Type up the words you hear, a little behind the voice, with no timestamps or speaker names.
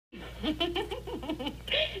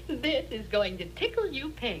This is going to tickle you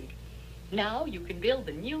pink. Now you can build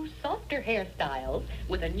the new, softer hairstyles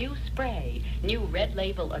with a new spray, new Red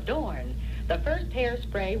Label Adorn, the first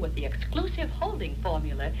hairspray with the exclusive holding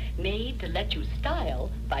formula made to let you style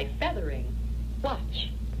by feathering. Watch.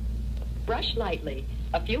 Brush lightly,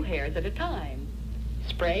 a few hairs at a time.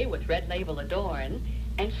 Spray with Red Label Adorn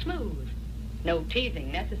and smooth. No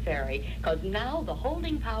teasing necessary, because now the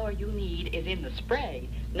holding power you need is in the spray,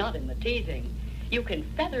 not in the teasing. You can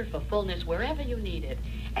feather for fullness wherever you need it,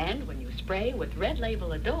 and when you spray with Red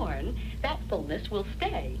Label Adorn, that fullness will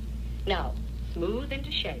stay. Now, smooth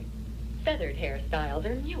into shape. Feathered hairstyles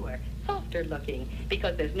are newer, softer looking,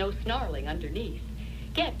 because there's no snarling underneath.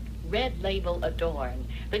 Get Red Label Adorn,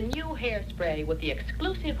 the new hairspray with the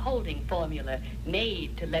exclusive holding formula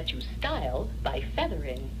made to let you style by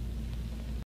feathering.